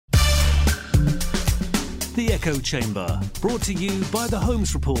The Echo Chamber, brought to you by The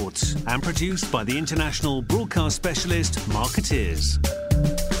Holmes Report and produced by the international broadcast specialist Marketeers.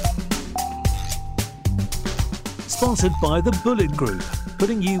 Sponsored by the Bullet Group,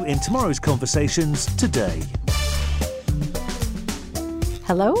 putting you in tomorrow's conversations today.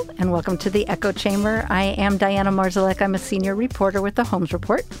 Hello and welcome to the Echo Chamber. I am Diana Marszalek. I'm a senior reporter with the Holmes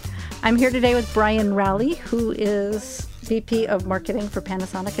Report. I'm here today with Brian Rowley, who is VP of Marketing for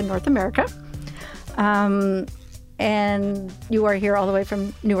Panasonic in North America. And you are here all the way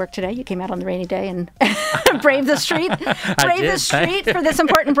from Newark today. You came out on the rainy day and braved the street for this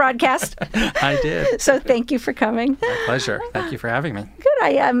important broadcast. I did. So thank you for coming. My pleasure. Thank you for having me.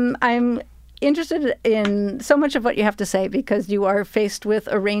 Good. I'm interested in so much of what you have to say because you are faced with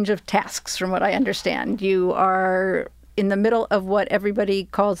a range of tasks, from what I understand. You are in the middle of what everybody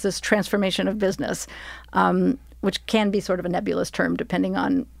calls this transformation of business, which can be sort of a nebulous term depending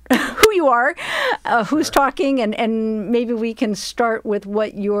on who you are, who's talking, and maybe we can start with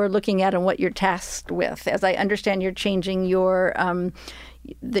what you're looking at and what you're tasked with. As I understand, you're changing your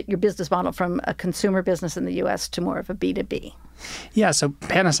business model from a consumer business in the U.S. to more of a B2B. Yeah, so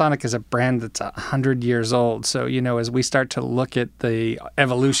Panasonic is a brand that's 100 years old. So, as we start to look at the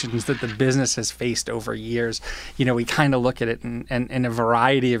evolutions that the business has faced over years, we kind of look at it in a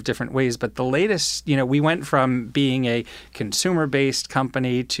variety of different ways. But the latest, we went from being a consumer-based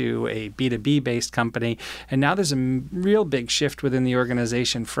company to a B2B-based company. And now there's a real big shift within the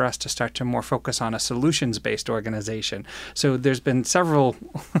organization for us to start to more focus on a solutions-based organization. So there's been several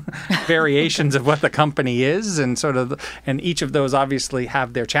variations of what the company is, and each of those obviously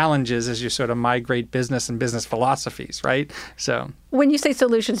have their challenges as you sort of migrate business and business philosophies, right? So when you say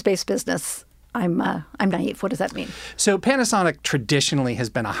solutions-based business, I'm naive. What does that mean? So Panasonic traditionally has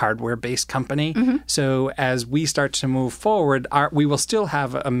been a hardware-based company. Mm-hmm. So as we start to move forward, we will still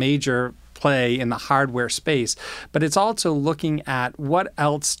have a major play in the hardware space, but it's also looking at what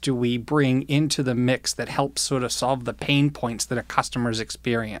else do we bring into the mix that helps sort of solve the pain points that our customers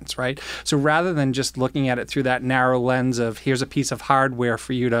experience, right? So rather than just looking at it through that narrow lens of here's a piece of hardware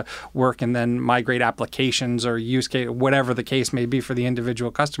for you to work and then migrate applications or use case, whatever the case may be for the individual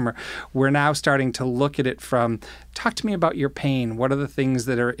customer, we're now starting to look at it from talk to me about your pain. What are the things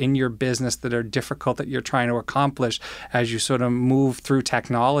that are in your business that are difficult that you're trying to accomplish as you sort of move through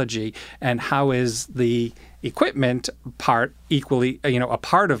technology? And how is the equipment part equally, a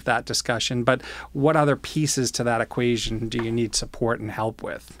part of that discussion? But what other pieces to that equation do you need support and help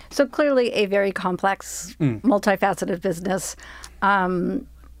with? So clearly a very complex, multifaceted business.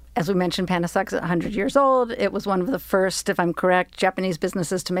 As we mentioned, Panasonic's 100 years old. It was one of the first, if I'm correct, Japanese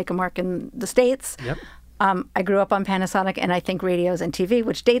businesses to make a mark in the States. Yep. I grew up on Panasonic, and I think radios and TV,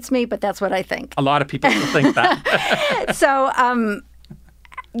 which dates me, but that's what I think. A lot of people think that. So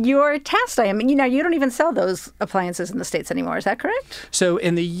your task, you don't even sell those appliances in the States anymore. Is that correct? So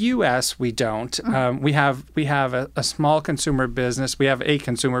in the U.S., we don't. We have a small consumer business. We have a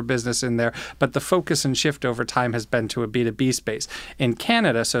consumer business in there, but the focus and shift over time has been to a B2B space. In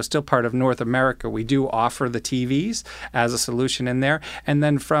Canada, so still part of North America, we do offer the TVs as a solution in there. And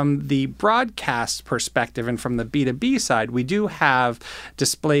then from the broadcast perspective and from the B2B side, we do have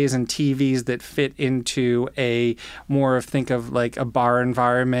displays and TVs that fit into a more of, think of like a bar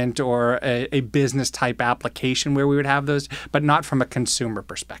environment or a business type application where we would have those, but not from a consumer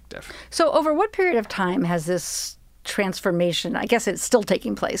perspective. So over what period of time has this transformation, I guess it's still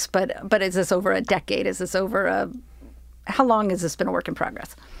taking place, but is this over a decade? Is this over how long has this been a work in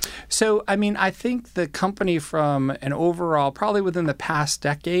progress? So, I think the company from an overall, probably within the past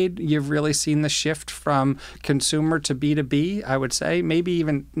decade, you've really seen the shift from consumer to B2B, I would say, maybe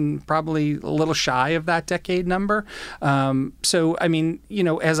even probably a little shy of that decade number. So,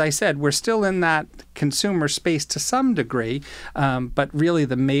 as I said, we're still in that consumer space to some degree, but really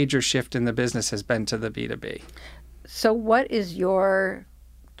the major shift in the business has been to the B2B. So what is your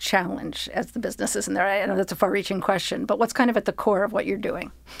challenge as the business is in there? I know that's a far-reaching question, but what's kind of at the core of what you're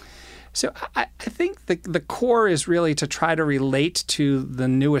doing? So I think the core is really to try to relate to the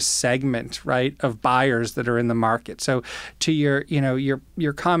newest segment, right, of buyers that are in the market. So to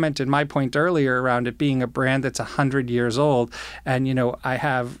your comment and my point earlier around it being a brand that's 100 years old, and I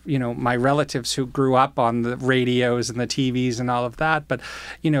have my relatives who grew up on the radios and the TVs and all of that, but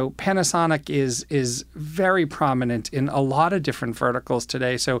Panasonic is very prominent in a lot of different verticals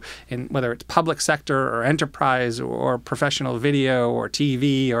today. So in whether it's public sector or enterprise or professional video or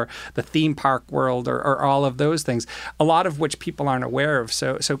TV or the the theme park world or all of those things, a lot of which people aren't aware of.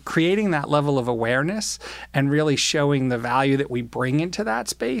 So creating that level of awareness and really showing the value that we bring into that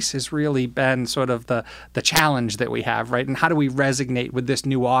space has really been sort of the challenge that we have, right? And how do we resonate with this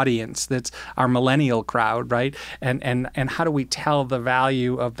new audience that's our millennial crowd, right? And how do we tell the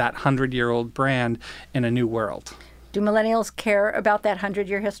value of that 100-year-old brand in a new world? Do millennials care about that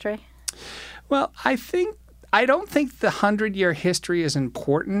 100-year history? Well, I don't think the 100-year history is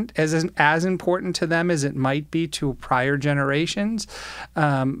important, as important to them as it might be to prior generations.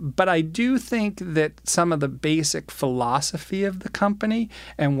 But I do think that some of the basic philosophy of the company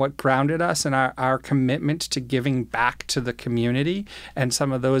and what grounded us and our commitment to giving back to the community, and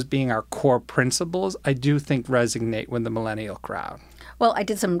some of those being our core principles, I do think resonate with the millennial crowd. Well, I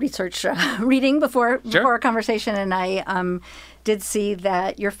did some research reading before our conversation, and I did see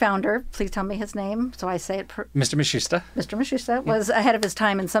that your founder, please tell me his name, so I say it. Mr. Mashista. Mr. Mashista was ahead of his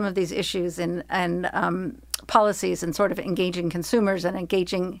time in some of these issues and policies and sort of engaging consumers and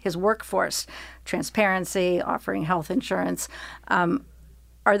engaging his workforce, transparency, offering health insurance.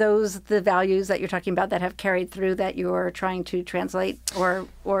 Are those the values that you're talking about that have carried through that you're trying to translate or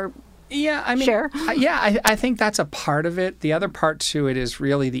Yeah, I mean, share? I think that's a part of it. The other part to it is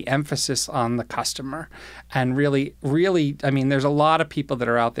really the emphasis on the customer. And really, I mean, there's a lot of people that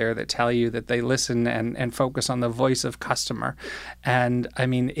are out there that tell you that they listen and focus on the voice of customer. And I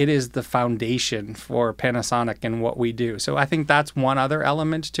mean, it is the foundation for Panasonic and what we do. So I think that's one other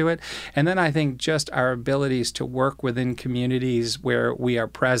element to it. And then I think just our abilities to work within communities where we are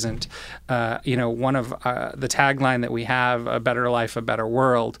present. One of the tagline that we have, a better life, a better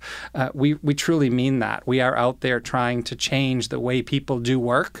world, we truly mean that. We are out there trying to change the way people do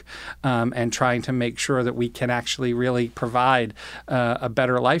work and trying to make sure that we can actually really provide a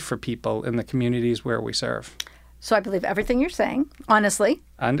better life for people in the communities where we serve. So I believe everything you're saying, honestly.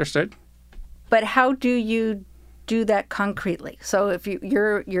 Understood. But how do you do that concretely? So if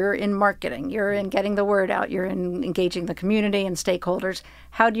you're in marketing, you're in getting the word out, you're in engaging the community and stakeholders,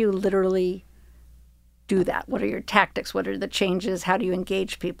 how do you literally do that? What are your tactics? What are the changes? How do you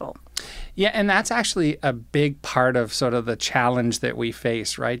engage people? Yeah, and that's actually a big part of sort of the challenge that we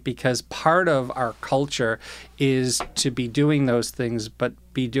face, right? Because part of our culture is to be doing those things, but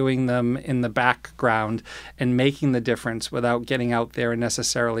be doing them in the background and making the difference without getting out there and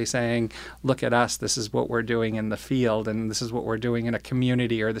necessarily saying, look at us, this is what we're doing in the field, and this is what we're doing in a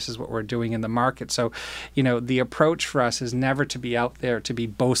community, or this is what we're doing in the market. So, the approach for us is never to be out there to be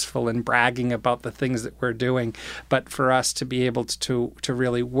boastful and bragging about the things that we're doing, but for us to be able to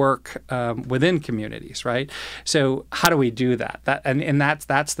really work within communities, right? So how do we do that?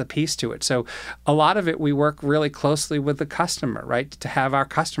 That's the piece to it. So a lot of it, we work really closely with the customer, right? To have our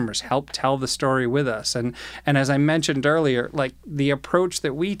customers help tell the story with us. And as I mentioned earlier, like the approach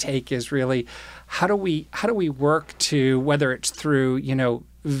that we take is really how do we work to, whether it's through,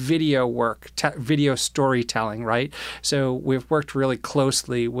 video work, video storytelling, right? So we've worked really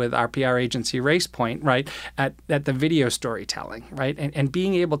closely with our PR agency RacePoint, right, at the video storytelling, right? And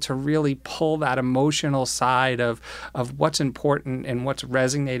being able to really pull that emotional side of what's important and what's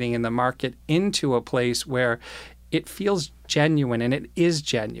resonating in the market into a place where it feels genuine, and it is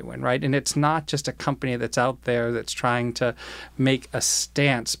genuine, right? And it's not just a company that's out there that's trying to make a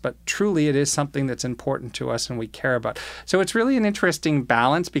stance, but truly it is something that's important to us and we care about. So it's really an interesting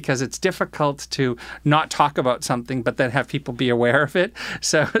balance because it's difficult to not talk about something, but then have people be aware of it.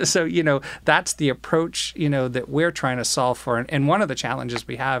 So that's the approach, that we're trying to solve for. And one of the challenges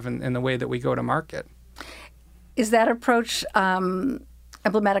we have in the way that we go to market. Is that approach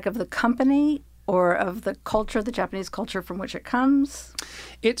emblematic of the company or of the culture, the Japanese culture from which it comes?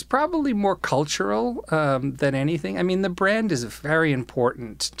 It's probably more cultural than anything. I mean, the brand is very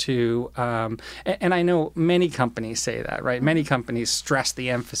important to, and I know many companies say that, right? Many companies stress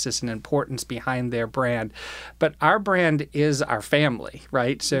the emphasis and importance behind their brand, but our brand is our family,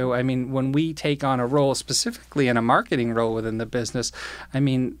 right? So, I mean, when we take on a role, specifically in a marketing role within the business, I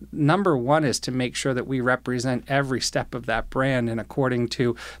mean, number one is to make sure that we represent every step of that brand and according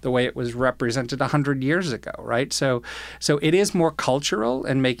to the way it was represented 100 years ago, right? So it is more cultural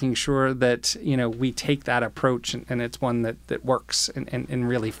and making sure that, we take that approach and it's one that works and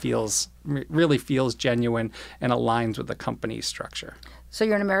really feels genuine and aligns with the company's structure. So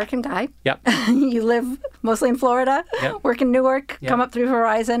you're an American guy. Yep. You live mostly in Florida, yep. Work in Newark, Yep. come up through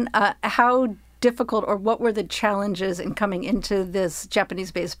Horizon. How difficult or what were the challenges in coming into this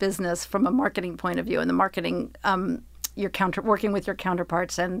Japanese-based business from a marketing point of view and the marketing working with your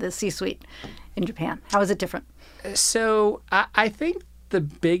counterparts and the C-suite in Japan? How is it different? So I think the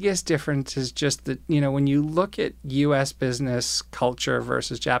biggest difference is just that, when you look at U.S. business culture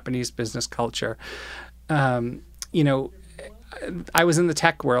versus Japanese business culture, I was in the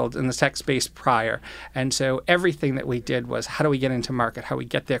tech world, in the tech space prior. And so everything that we did was, how do we get into market? How do we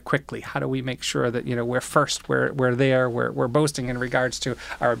get there quickly? How do we make sure that, we're first, we're there, we're boasting in regards to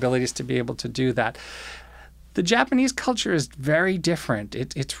our abilities to be able to do that. The Japanese culture is very different.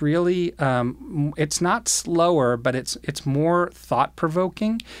 It's really, it's not slower, but it's more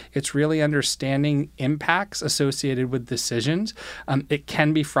thought-provoking. It's really understanding impacts associated with decisions. It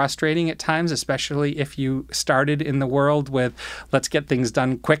can be frustrating at times, especially if you started in the world with, let's get things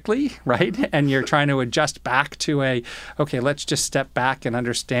done quickly, right? And you're trying to adjust back to okay, let's just step back and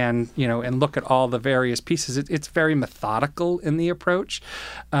understand, and look at all the various pieces. It's very methodical in the approach.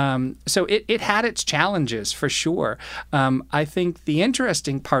 So it had its challenges, for sure. I think the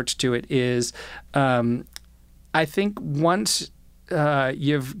interesting part to it is, I think once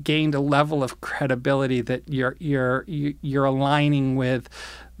you've gained a level of credibility that you're aligning with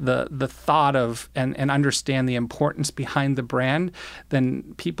the thought of and understand the importance behind the brand,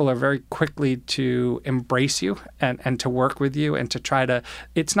 then people are very quickly to embrace you and to work with you and to try to.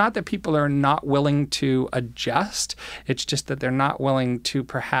 It's not that people are not willing to adjust. It's just that they're not willing to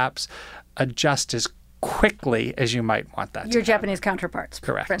perhaps adjust as quickly as you might want that. Your Japanese counterparts,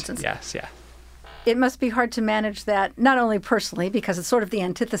 correct? For instance. Yes, yeah. It must be hard to manage that, not only personally, because it's sort of the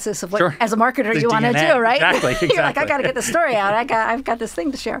antithesis of what, sure, as a marketer, you want to DNA. do, right? Exactly. You're like, I got to get the story out. I've got this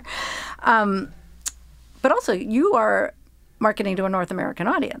thing to share. But also, you are marketing to a North American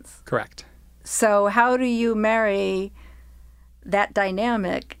audience. Correct. So how do you marry that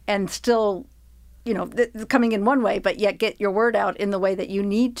dynamic and still, coming in one way, but yet get your word out in the way that you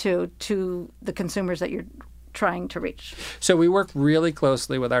need to the consumers that you're trying to reach? So we work really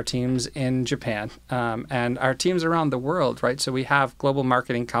closely with our teams in Japan and our teams around the world, right? So we have global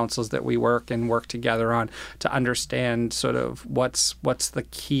marketing councils that we work together on to understand sort of what's the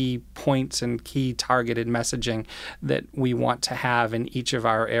key points and key targeted messaging that we want to have in each of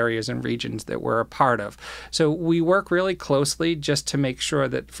our areas and regions that we're a part of. So we work really closely just to make sure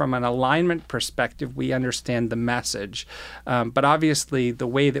that from an alignment perspective, we understand the message. But obviously, the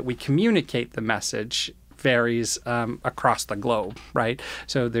way that we communicate the message varies across the globe, right?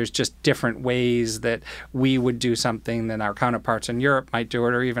 So there's just different ways that we would do something than our counterparts in Europe might do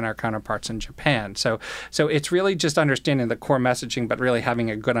it, or even our counterparts in Japan. So it's really just understanding the core messaging, but really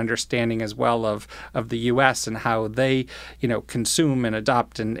having a good understanding as well of the U.S. and how they, consume and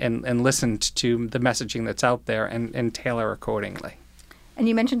adopt and listen to the messaging that's out there and tailor accordingly. And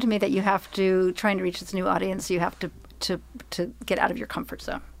you mentioned to me that you have to, trying to reach this new audience, you have to get out of your comfort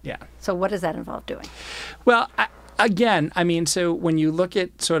zone. Yeah. So what does that involve doing? Well, so when you look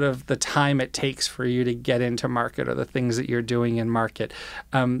at sort of the time it takes for you to get into market or the things that you're doing in market,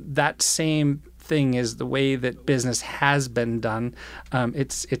 that same thing is the way that business has been done.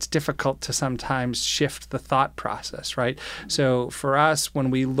 It's difficult to sometimes shift the thought process, right? So for us, when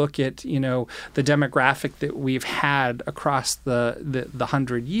we look at the demographic that we've had across the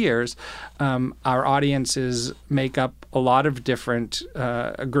 100 years, our audiences make up a lot of different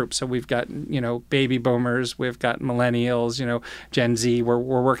groups. So we've got baby boomers, we've got millennials, Gen Z. We're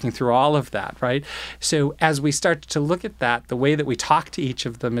working through all of that, right? So as we start to look at that, the way that we talk to each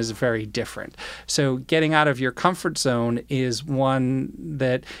of them is very different. So getting out of your comfort zone is one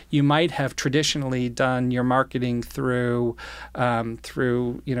that you might have traditionally done your marketing through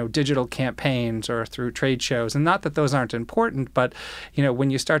digital campaigns or through trade shows. And not that those aren't important, but when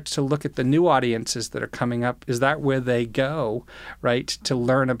you start to look at the new audiences that are coming up, is that where they go, right, to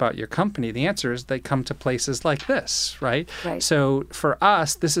learn about your company? The answer is they come to places like this, right? So for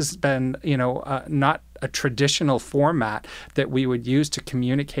us, this has been not a traditional format that we would use to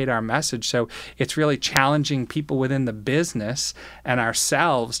communicate our message. So it's really challenging people within the business and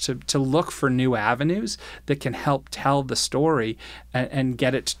ourselves to look for new avenues that can help tell the story and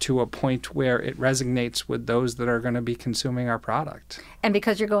get it to a point where it resonates with those that are going to be consuming our product. And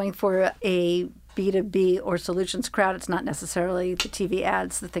because you're going for a B2B or solutions crowd, it's not necessarily the TV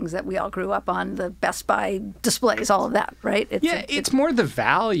ads, the things that we all grew up on, the Best Buy displays, all of that, right? It's more the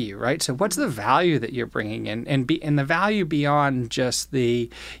value, right? So what's the value that you're bringing in? And the value beyond just the,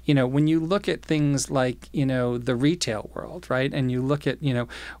 when you look at things like, the retail world, right? And you look at,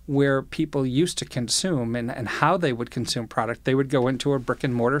 where people used to consume and how they would consume product, they would go into a brick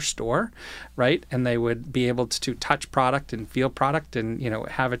and mortar store, right? And they would be able to touch product and feel product and,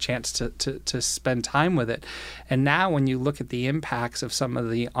 have a chance to spend time with it. And now when you look at the impacts of some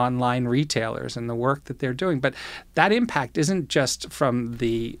of the online retailers and the work that they're doing, but that impact isn't just from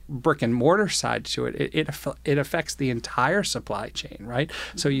the brick and mortar side to it. It affects the entire supply chain, right?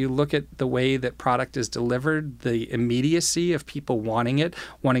 So you look at the way that product is delivered, the immediacy of people wanting it,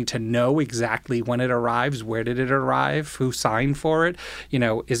 wanting to know exactly when it arrives, where did it arrive, who signed for it,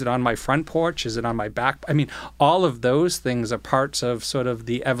 is it on my front porch, is it on my back? I mean, all of those things are parts of sort of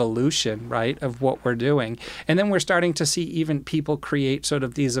the evolution, right, of what we're doing. And then we're starting to see even people create sort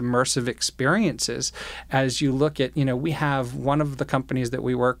of these immersive experiences. As you look at, we have one of the companies that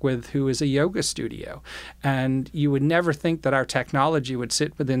we work with who is a yoga studio. And you would never think that our technology would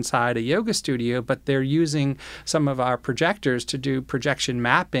sit inside a yoga studio, but they're using some of our projectors to do projection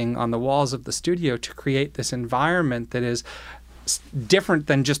mapping on the walls of the studio to create this environment that is different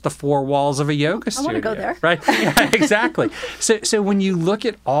than just the four walls of a yoga studio. I want to go there. Right? Yeah, exactly. So when you look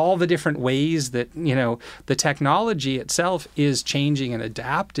at all the different ways that, the technology itself is changing and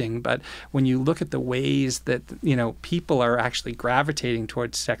adapting, but when you look at the ways that, people are actually gravitating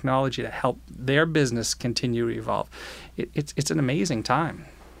towards technology to help their business continue to evolve, it's an amazing time.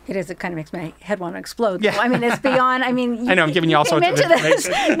 It is. It kind of makes my head want to explode. Yeah. I mean, it's beyond. I mean, I know I'm giving you all sorts of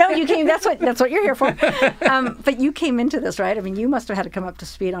information. No, you came. That's what you're here for. But you came into this, right? I mean, you must have had to come up to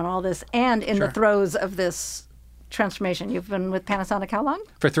speed on all this, and in the throes of this transformation. You've been with Panasonic how long?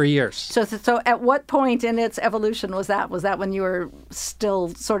 For 3 years. So at what point in its evolution was that? Was that when you were still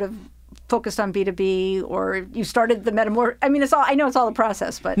sort of focused on B2B, or you started the metamorph? I mean, I know it's all a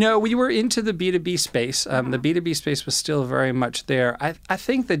process, but no, we were into the B2B space. The B2B space was still very much there. I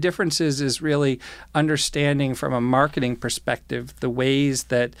think the difference is really understanding from a marketing perspective the ways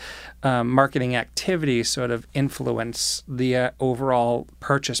that marketing activities sort of influence the overall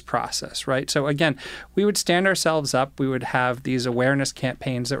purchase process, right? So again, we would stand ourselves up. We would have these awareness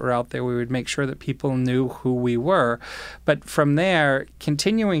campaigns that were out there. We would make sure that people knew who we were. But from there,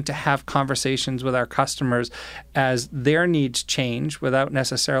 continuing to have conversations with our customers as their needs change without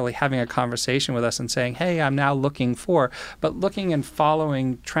necessarily having a conversation with us and saying, hey, I'm now looking for, but looking and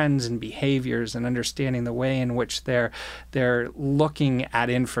following trends and behaviors and understanding the way in which they're looking at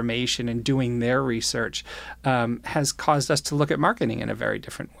information and doing their research has caused us to look at marketing in a very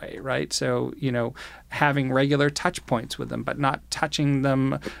different way, right? So, having regular touch points with them, but not touching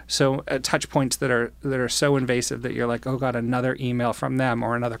them touch points that are so invasive that you're like, oh God, another email from them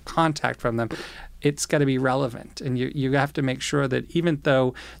or another contact from them. It's got to be relevant, and you have to make sure that even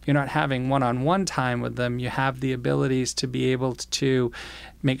though you're not having one-on-one time with them, you have the abilities to be able to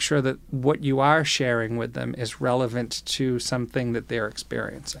make sure that what you are sharing with them is relevant to something that they're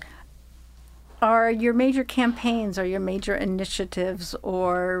experiencing. Are your major campaigns, or your major initiatives,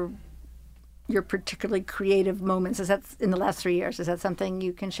 or your particularly creative moments, is that in the last 3 years? Is that something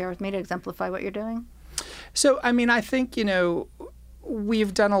you can share with me to exemplify what you're doing? So, I mean, I think,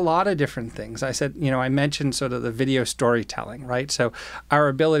 we've done a lot of different things. I said, I mentioned sort of the video storytelling, right? So our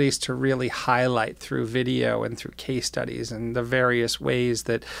abilities to really highlight through video and through case studies and the various ways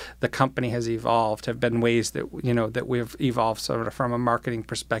that the company has evolved have been ways that, that we've evolved sort of from a marketing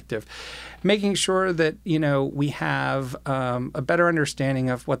perspective. Making sure that, we have a better understanding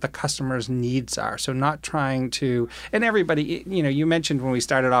of what the customer's needs are. So not trying to, and everybody, you mentioned when we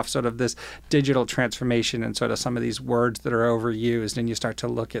started off sort of this digital transformation and sort of some of these words that are overused, and you start to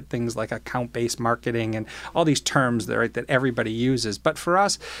look at things like account-based marketing and all these terms that everybody uses. But for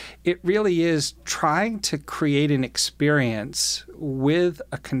us, it really is trying to create an experience with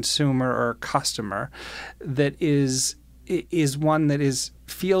a consumer or a customer that is one that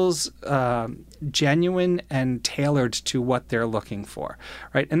feels genuine and tailored to what they're looking for,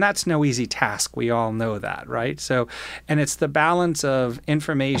 right? And that's no easy task. We all know that, right? So, and it's the balance of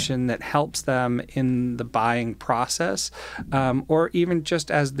information that helps them in the buying process, or even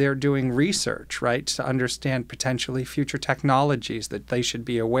just as they're doing research, right? To understand potentially future technologies that they should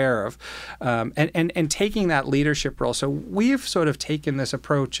be aware of, and taking that leadership role. So we've sort of taken this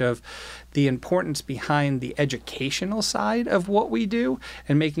approach of the importance behind the educational side of what we do,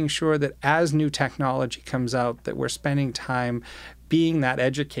 and making sure that as new technology comes out, that we're spending time being that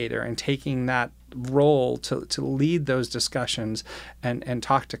educator and taking that role to lead those discussions and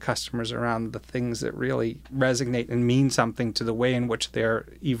talk to customers around the things that really resonate and mean something to the way in which they're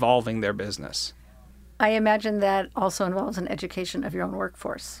evolving their business. I imagine that also involves an education of your own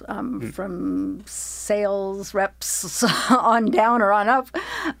workforce, from sales reps on down or on up.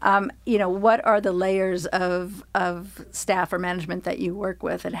 What are the layers of staff or management that you work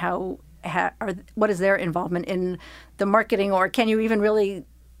with, and what is their involvement in the marketing, or can you even really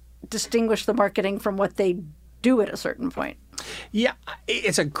distinguish the marketing from what they do at a certain point? Yeah,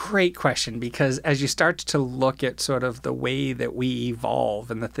 it's a great question because as you start to look at sort of the way that we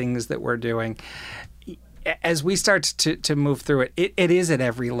evolve and the things that we're doing, as we start to move through it, it is at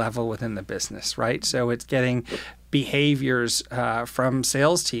every level within the business, right? So it's getting behaviors from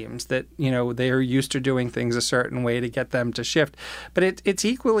sales teams that, they're used to doing things a certain way to get them to shift. But it's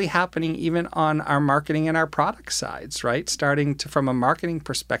equally happening even on our marketing and our product sides, right? Starting to, from a marketing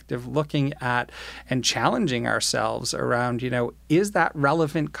perspective, looking at and challenging ourselves around, is that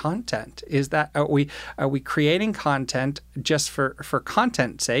relevant content? Are we creating content just for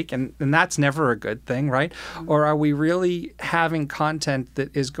content's sake? And that's never a good thing, right? Or are we really having content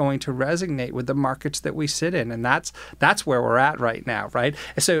that is going to resonate with the markets that we sit in? And that's where we're at right now, right?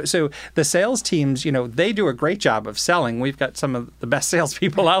 So the sales teams, they do a great job of selling. We've got some of the best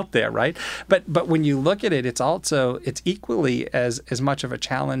salespeople out there, right? But when you look at it, it's equally as much of a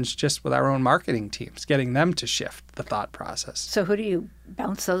challenge just with our own marketing teams, getting them to shift the thought process. So who do you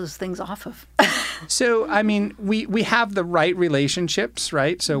bounce those things off of? So, we have the right relationships,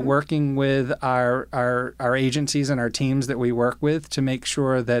 right? So working with our agencies and our teams that we work with to make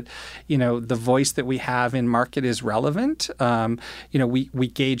sure that, the voice that we have in market is relevant. We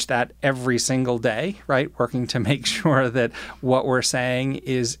gauge that every single day, right? Working to make sure that what we're saying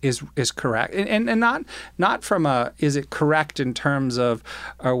is correct. And not from is it correct in terms of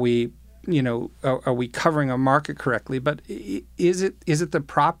are we covering a market correctly? But is it the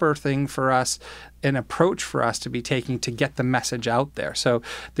proper thing for us, an approach for us to be taking to get the message out there? So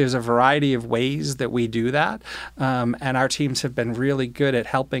there's a variety of ways that we do that, and our teams have been really good at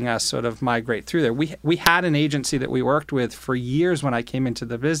helping us sort of migrate through there. We had an agency that we worked with for years when I came into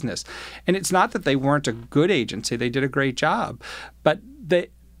the business, and it's not that they weren't a good agency; they did a great job, but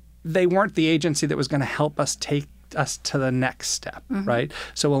they weren't the agency that was going to help us take us to the next step, right?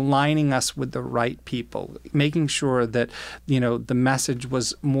 So aligning us with the right people, making sure that, the message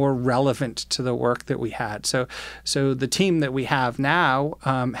was more relevant to the work that we had. So the team that we have now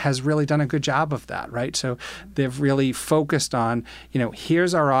has really done a good job of that, right? So they've really focused on,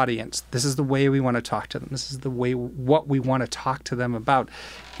 here's our audience. This is the way we want to talk to them. This is what we want to talk to them about.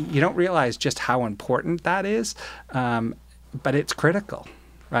 You don't realize just how important that is, but it's critical.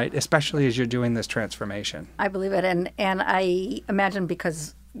 Right, especially as you're doing this transformation. I believe it, and I imagine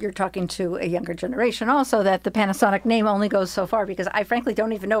because you're talking to a younger generation also that the Panasonic name only goes so far, because I frankly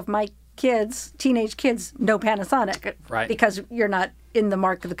don't even know if my teenage kids know Panasonic, right? Because you're not in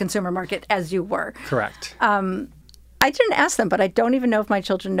the consumer market as you were. Correct. I didn't ask them, but I don't even know if my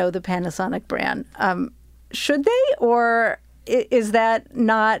children know the Panasonic brand. Should they, or is that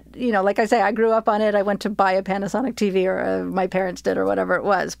not, like I say, I grew up on it. I went to buy a Panasonic TV, or my parents did, or whatever it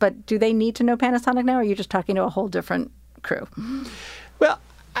was. But do they need to know Panasonic now, or are you just talking to a whole different crew? Well,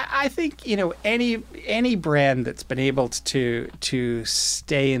 I think any brand that's been able to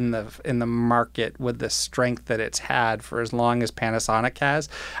stay in the market with the strength that it's had for as long as Panasonic has,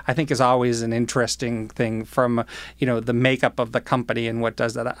 I think is always an interesting thing from the makeup of the company and what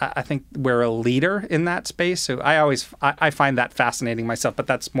does that. I think we're a leader in that space, so I find that fascinating myself. But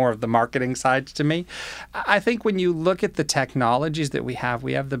that's more of the marketing side to me. I think when you look at the technologies that we have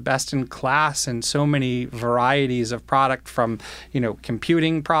the best in class in so many varieties of product, from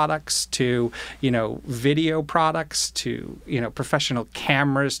computing products to video products to professional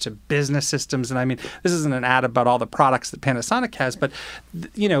cameras to business systems. And this isn't an ad about all the products that Panasonic has, but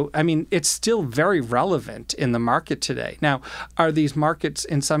it's still very relevant in the market today. Now, are these markets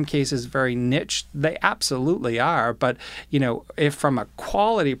in some cases very niche? They absolutely are. But if from a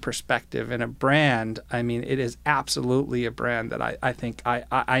quality perspective and a brand, it is absolutely a brand that I think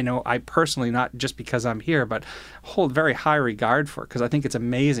I know I personally, not just because I'm here, but hold very high regard for, because I think it's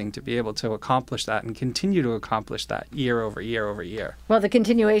amazing to be able to accomplish that and continue to accomplish that year over year over year. Well, the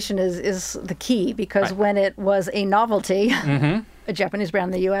continuation is the key, because when it was a novelty, a Japanese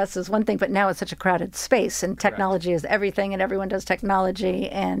brand in the U.S. is one thing, but now it's such a crowded space, and technology is everything, and everyone does technology,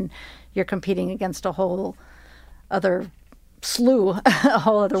 and you're competing against a whole other a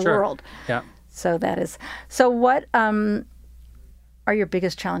whole other world. Yeah. So what are your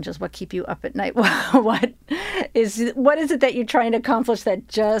biggest challenges? What keep you up at night? What is it that you're trying to accomplish that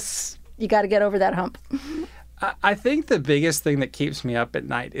just you got to get over that hump? I think the biggest thing that keeps me up at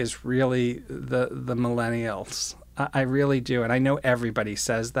night is really the millennials. I really do. And I know everybody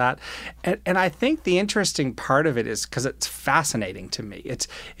says that. And I think the interesting part of it is because it's fascinating to me.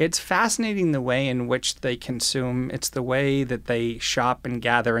 It's fascinating the way in which they consume. It's the way that they shop and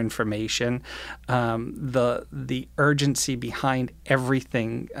gather information, the urgency behind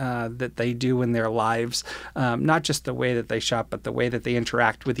everything that they do in their lives, not just the way that they shop, but the way that they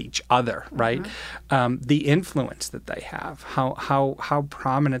interact with each other, right? The influence that they have, how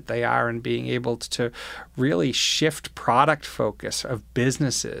prominent they are in being able to really shift product focus of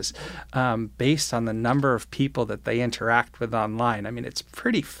businesses based on the number of people that they interact with online. I mean, it's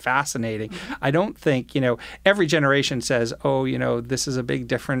pretty fascinating. I don't think, every generation says, oh, this is a big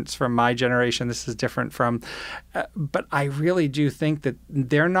difference from my generation. This is different from, but I really do think that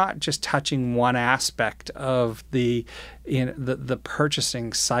they're not just touching one aspect of the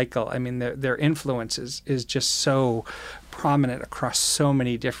purchasing cycle. I mean, their influence is just so prominent across so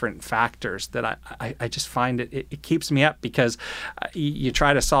many different factors that I just find it keeps me up, because you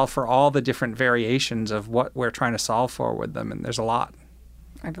try to solve for all the different variations of what we're trying to solve for with them, and there's a lot.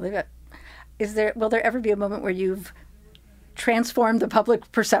 I believe it. Will there ever be a moment where you've transformed the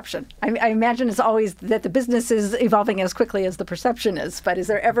public perception? I imagine it's always that the business is evolving as quickly as the perception is, but is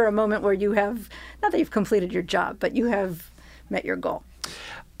there ever a moment where you have, not that you've completed your job, but you have met your goal?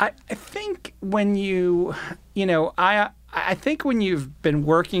 I think when I think when you've been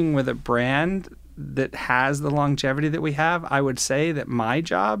working with a brand that has the longevity that we have, I would say that my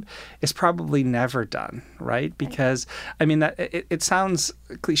job is probably never done, right? Because, I mean, that it sounds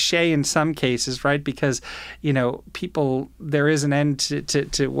cliche in some cases, right? Because, there is an end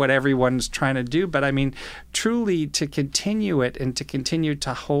to what everyone's trying to do. But I mean, truly to continue it and to continue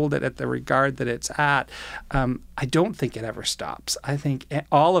to hold it at the regard that it's at, I don't think it ever stops. I think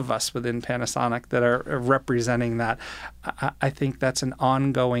all of us within Panasonic that are representing that, I think that's an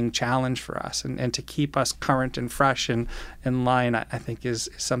ongoing challenge for us. And to keep us current and fresh and in line, I think is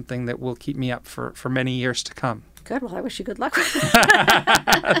something that will keep me up for many years to come. Good. Well, I wish you good luck with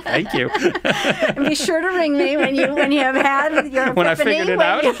it. Thank you. And be sure to ring me when you have had your epiphany, when I figured it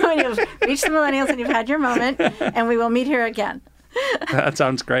out. When you've reached the millennials and you've had your moment, and we will meet here again. That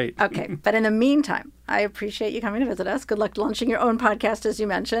sounds great. Okay. But in the meantime, I appreciate you coming to visit us. Good luck launching your own podcast, as you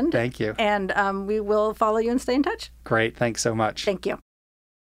mentioned. Thank you. And we will follow you and stay in touch. Great. Thanks so much. Thank you.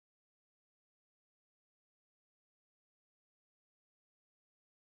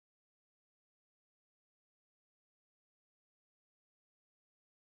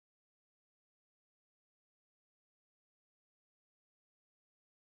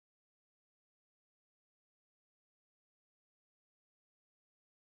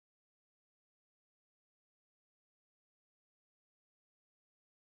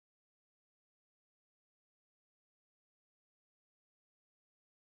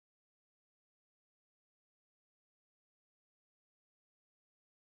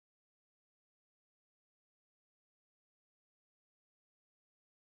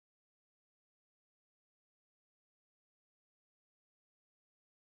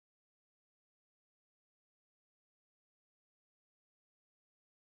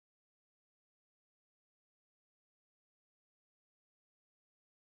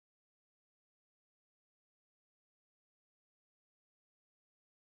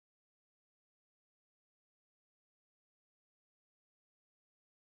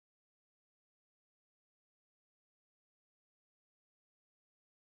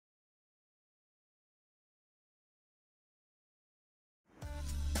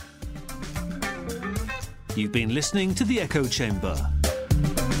 You've been listening to The Echo Chamber.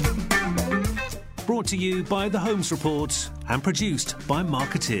 Brought to you by The Holmes Report and produced by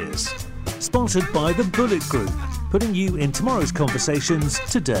Marketeers. Sponsored by the Bullet Group, putting you in tomorrow's conversations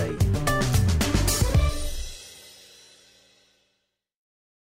today.